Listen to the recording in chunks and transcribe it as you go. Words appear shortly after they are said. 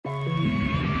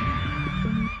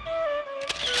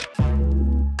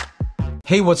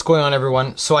Hey, what's going on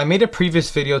everyone? So I made a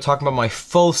previous video talking about my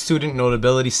full student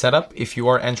Notability setup if you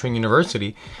are entering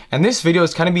university. And this video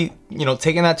is kind of be,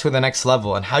 taking that to the next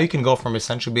level and how you can go from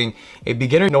essentially being a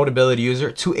beginner Notability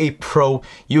user to a pro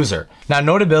user. Now,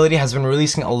 Notability has been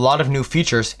releasing a lot of new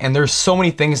features and there's so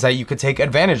many things that you could take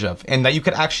advantage of and that you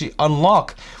could actually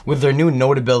unlock with their new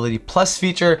Notability Plus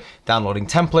feature, downloading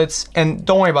templates. And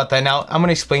don't worry about that now, I'm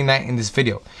gonna explain that in this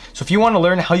video. So if you wanna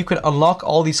learn how you could unlock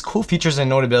all these cool features in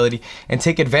Notability and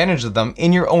take advantage of them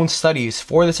in your own studies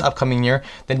for this upcoming year,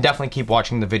 then definitely keep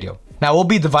watching the video. Now we'll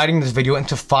be dividing this video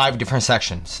into 5 different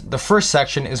sections. The first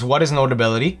section is what is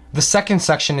Notability. The second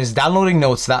section is downloading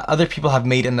notes that other people have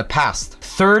made in the past.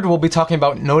 Third, we'll be talking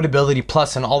about Notability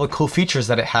Plus and all the cool features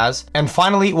that it has. And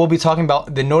finally, we'll be talking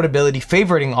about the Notability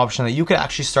favoriting option that you could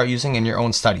actually start using in your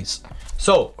own studies.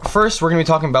 So first, we're gonna be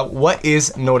talking about what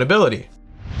is Notability.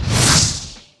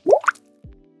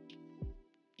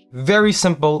 Very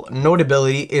simple.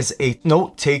 Notability is a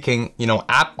note-taking,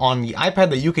 app on the iPad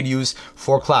that you could use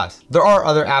for class. There are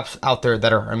other apps out there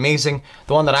that are amazing.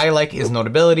 The one that I like is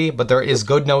Notability, but there is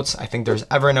GoodNotes. I think there's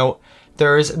Evernote.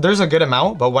 There's a good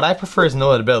amount, but what I prefer is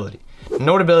Notability.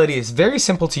 Notability is very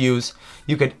simple to use.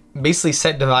 You could basically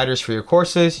set dividers for your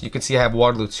courses. You can see I have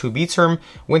Waterloo 2B term,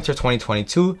 winter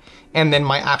 2022, and then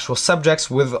my actual subjects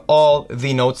with all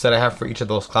the notes that I have for each of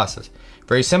those classes.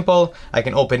 Very simple. I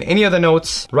can open any of the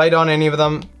notes, write on any of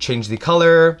them, change the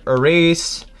color,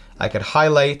 erase, I could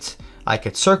highlight, I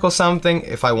could circle something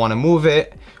if I want to move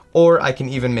it, or I can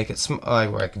even make it,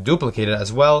 or I can duplicate it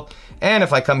as well. And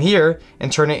if I come here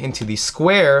and turn it into the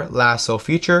square lasso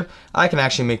feature, I can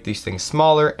actually make these things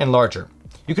smaller and larger.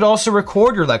 You could also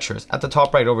record your lectures. At the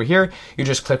top right over here, you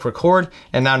just click record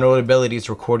and now Notability is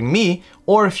recording me,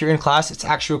 or if you're in class, it's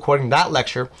actually recording that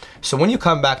lecture. So when you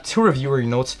come back to review your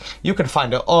notes, you can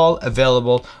find it all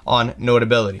available on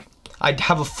Notability. I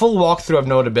have a full walkthrough of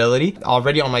Notability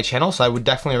already on my channel, so I would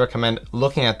definitely recommend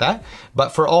looking at that. But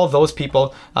for all those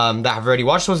people that have already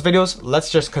watched those videos,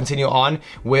 let's just continue on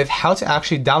with how to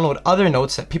actually download other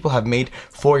notes that people have made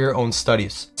for your own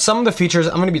studies. Some of the features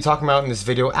I'm going to be talking about in this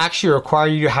video actually require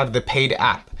you to have the paid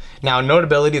app. Now,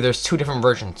 Notability, there's 2 different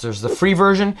versions. There's the free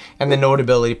version and the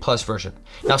Notability Plus version.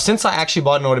 Now, since I actually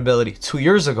bought Notability 2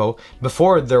 years ago,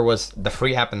 before there was the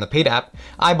free app and the paid app,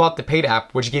 I bought the paid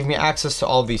app, which gave me access to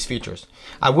all of these features.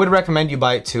 I would recommend you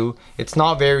buy it too. It's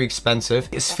not very expensive.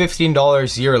 It's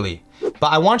 $15 yearly.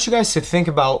 But I want you guys to think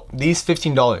about these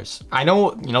 $15. I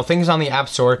know, things on the App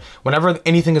Store, whenever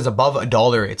anything is above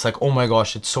 $1, it's like, oh my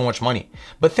gosh, it's so much money.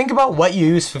 But think about what you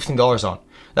use $15 on.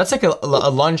 That's like a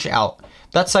lunch out.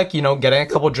 That's like, getting a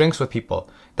couple drinks with people.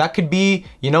 That could be,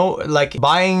 like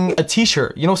buying a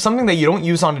t-shirt, something that you don't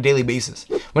use on a daily basis.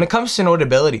 When it comes to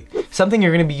Notability, something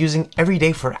you're gonna be using every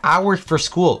day for hours for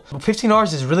school.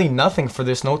 $15 is really nothing for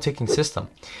this note-taking system.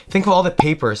 Think of all the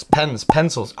papers, pens,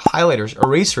 pencils, highlighters,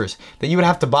 erasers that you would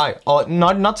have to buy.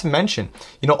 Not to mention,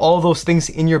 all those things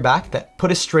in your back that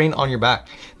put a strain on your back.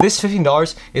 This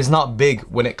 $15 is not big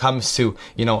when it comes to,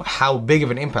 how big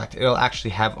of an impact it'll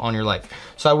actually have on your life.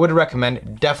 So I would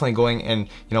recommend definitely going and,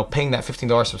 paying that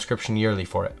 $15 subscription yearly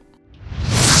for it.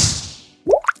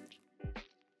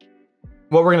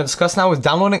 What we're going to discuss now is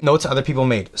downloading notes other people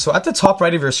made. So at the top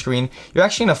right of your screen, you're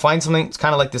actually going to find something, it's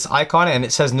kind of like this icon and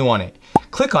it says new on it.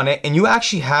 Click on it and you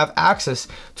actually have access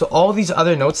to all these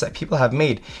other notes that people have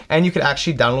made and you can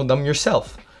actually download them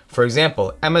yourself. For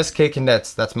example, MSK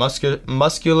condensed, that's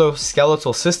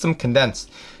musculoskeletal system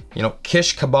condensed.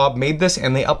 Kish Kebab made this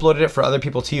and they uploaded it for other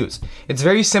people to use. It's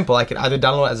very simple. I could either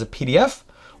download it as a PDF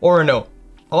or a note.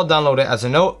 I'll download it as a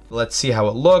note. Let's see how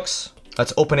it looks.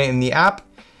 Let's open it in the app.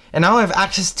 And now I have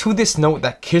access to this note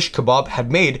that Kish Kebab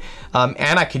had made,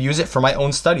 and I could use it for my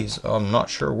own studies. I'm not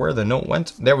sure where the note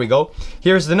went. There we go.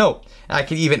 Here's the note. I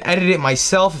could even edit it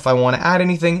myself if I want to add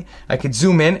anything. I could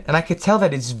zoom in, and I could tell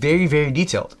that it's very, very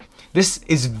detailed. This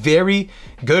is very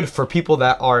good for people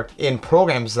that are in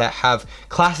programs that have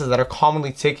classes that are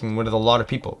commonly taken with a lot of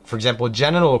people. For example,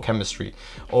 genital chemistry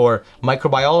or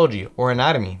microbiology or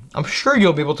anatomy. I'm sure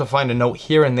you'll be able to find a note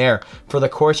here and there for the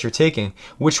course you're taking,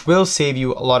 which will save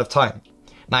you a lot of time.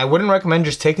 Now, I wouldn't recommend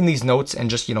just taking these notes and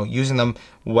just, using them,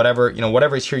 whatever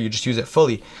is here, you just use it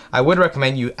fully. I would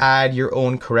recommend you add your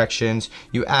own corrections,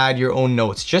 you add your own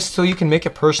notes, just so you can make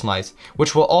it personalized,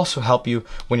 which will also help you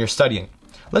when you're studying.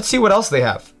 Let's see what else they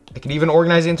have. I can even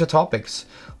organize it into topics.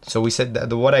 So we said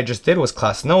that what I just did was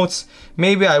class notes.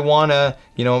 Maybe I wanna,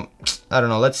 I don't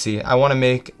know, let's see. I wanna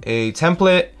make a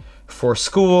template for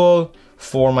school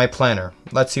for my planner.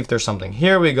 Let's see if there's something.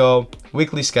 Here we go,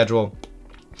 weekly schedule.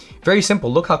 Very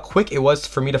simple, look how quick it was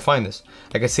for me to find this.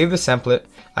 I can save the template,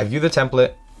 I view the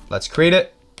template, let's create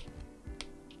it.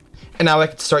 And now I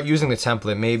can start using the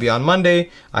template. Maybe on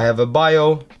Monday, I have a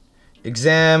bio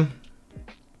exam,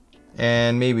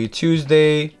 and maybe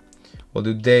Tuesday, we'll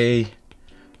do day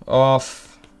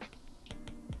off,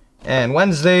 and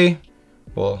Wednesday,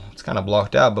 well, it's kind of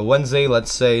blocked out, but Wednesday,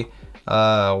 let's say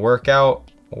work out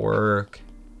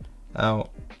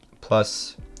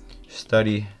plus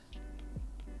study,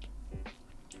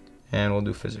 and we'll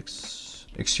do physics.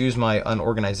 Excuse my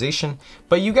unorganization,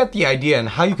 but you get the idea and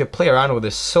how you could play around with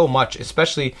this so much,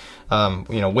 especially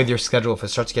you know, with your schedule. If it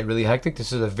starts to get really hectic,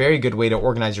 this is a very good way to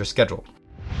organize your schedule.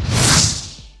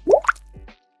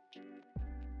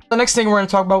 The next thing we're going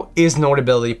to talk about is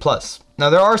Notability Plus. Now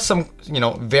there are some, you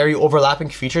know, very overlapping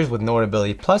features with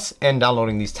Notability Plus and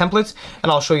downloading these templates,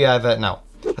 and I'll show you that now.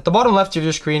 At the bottom left of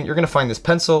your screen, you're going to find this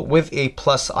pencil with a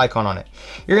plus icon on it.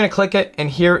 You're going to click it, and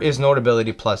here is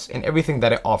Notability Plus and everything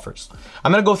that it offers.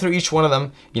 I'm going to go through each one of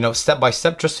them, you know, step by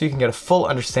step, just so you can get a full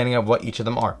understanding of what each of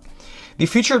them are. The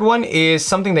featured one is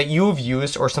something that you've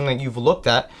used or something that you've looked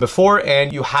at before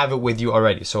and you have it with you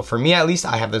already. So for me, at least,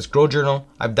 I have this Grow Journal.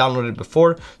 I've downloaded it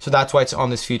before, so that's why it's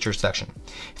on this feature section.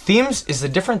 Themes is the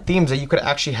different themes that you could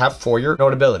actually have for your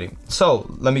Notability. So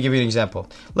let me give you an example.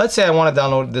 Let's say I want to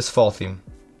download this fall theme.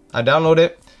 I download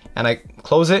it and I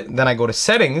close it, then I go to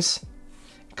settings,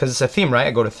 because it's a theme, right?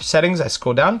 I go to settings, I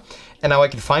scroll down, and now I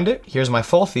can find it. Here's my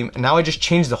fall theme, and now I just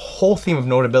changed the whole theme of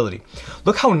Notability.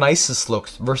 Look how nice this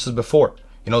looks versus before.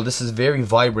 You know, this is very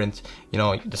vibrant. You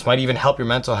know, this might even help your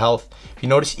mental health. If you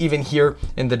notice, even here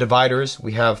in the dividers,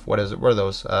 we have, what is it? What are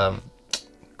those?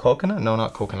 Coconut? No,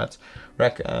 not coconuts.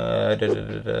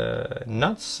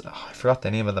 Nuts? Oh, I forgot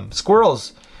the name of them.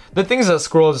 Squirrels. The things that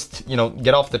squirrels, you know,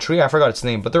 get off the tree, I forgot its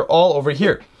name, but they're all over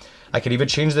here. I could even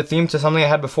change the theme to something I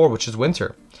had before, which is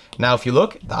winter. Now, if you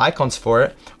look, the icons for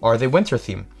it are the winter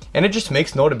theme, and it just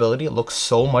makes Notability look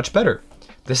so much better.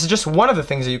 This is just one of the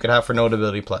things that you could have for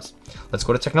Notability Plus. Let's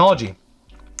go to technology.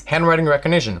 Handwriting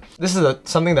recognition. This is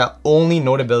something that only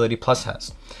Notability Plus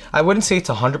has. I wouldn't say it's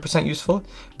 100% useful,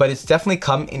 but it's definitely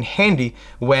come in handy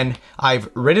when I've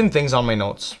written things on my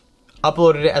notes,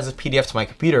 uploaded it as a PDF to my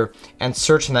computer, and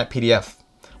searched in that PDF.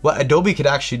 What Adobe could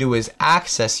actually do is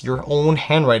access your own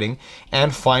handwriting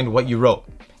and find what you wrote.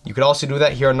 You could also do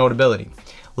that here on Notability.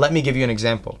 Let me give you an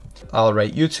example. I'll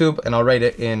write YouTube, and I'll write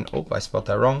it in, oh, I spelled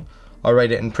that wrong. I'll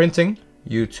write it in printing,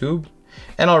 YouTube,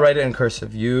 and I'll write it in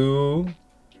cursive, YouTube.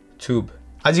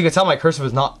 As you can tell, my cursive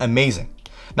is not amazing.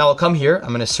 Now I'll come here,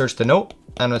 I'm gonna search the note,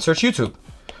 and I'm gonna search YouTube.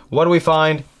 What do we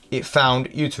find? It found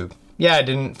YouTube. Yeah, I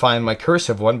didn't find my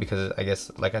cursive one because I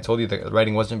guess, like I told you, the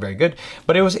writing wasn't very good,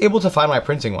 but it was able to find my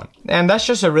printing one. And that's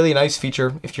just a really nice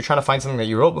feature. If you're trying to find something that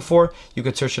you wrote before, you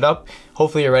could search it up.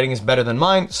 Hopefully your writing is better than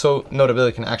mine, so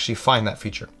Notability can actually find that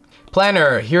feature.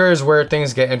 Planner, here's where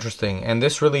things get interesting, and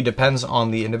this really depends on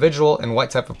the individual and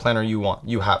what type of planner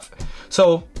you have.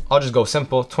 So I'll just go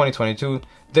simple, 2022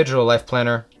 Digital Life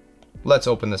Planner. Let's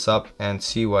open this up and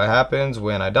see what happens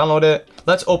when I download it.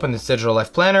 Let's open this Digital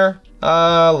Life Planner.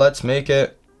 Let's make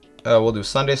it, we'll do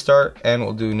Sunday start, and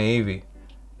we'll do Navy.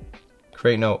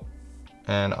 Create note,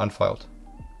 and unfiled.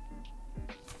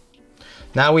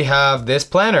 Now we have this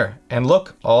planner, and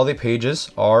look, all the pages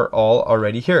are all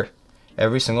already here.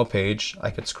 Every single page,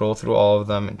 I could scroll through all of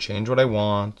them and change what I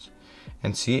want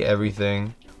and see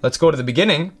everything. Let's go to the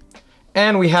beginning,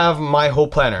 and we have my whole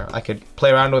planner. I could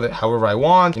play around with it however I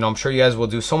want. You know, I'm sure you guys will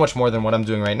do so much more than what I'm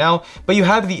doing right now, but you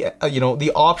have the, you know,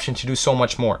 the option to do so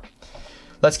much more.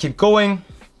 Let's keep going.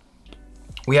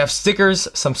 We have stickers,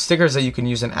 some stickers that you can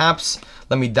use in apps.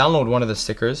 Let me download one of the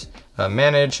stickers.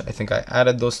 Manage, I think I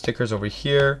added those stickers over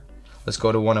here. Let's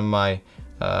go to one of my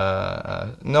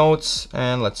notes,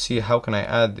 and let's see, how can I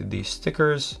add these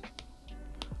stickers?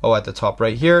 Oh, at the top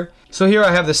right here. So here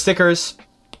I have the stickers,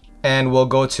 and we'll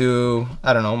go to,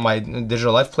 I don't know, my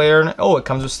Digital Life Player. Oh, it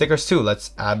comes with stickers too.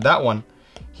 Let's add that one.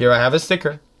 Here I have a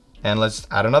sticker, and let's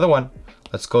add another one.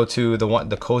 Let's go to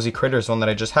the Cozy Critters one that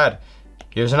I just had.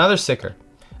 Here's another sticker.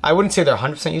 I wouldn't say they're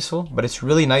 100% useful, but it's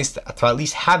really nice to at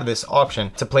least have this option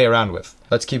to play around with.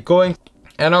 Let's keep going.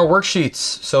 And our worksheets.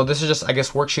 So this is just, I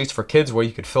guess, worksheets for kids where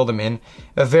you could fill them in.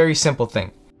 A very simple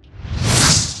thing.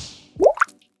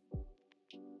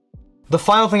 The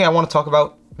final thing I want to talk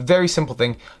about, very simple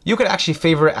thing. You could actually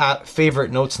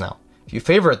favorite notes now. If you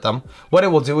favorite them, what it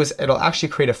will do is it'll actually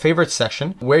create a favorite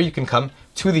section where you can come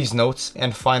to these notes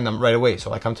and find them right away.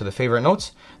 So I come to the favorite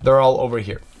notes, they're all over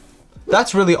here.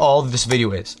 That's really all this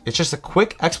video is. It's just a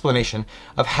quick explanation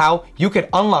of how you could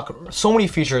unlock so many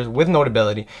features with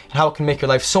Notability and how it can make your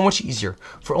life so much easier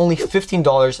for only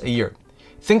 $15 a year.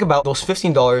 Think about those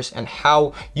 $15 and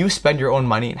how you spend your own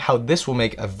money and how this will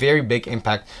make a very big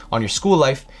impact on your school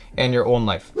life and your own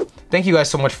life. thank you guys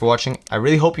so much for watching. I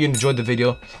really hope you enjoyed the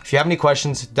video. If you have any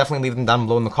questions, definitely leave them down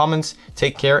below in the comments.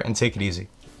 Take care and take it easy.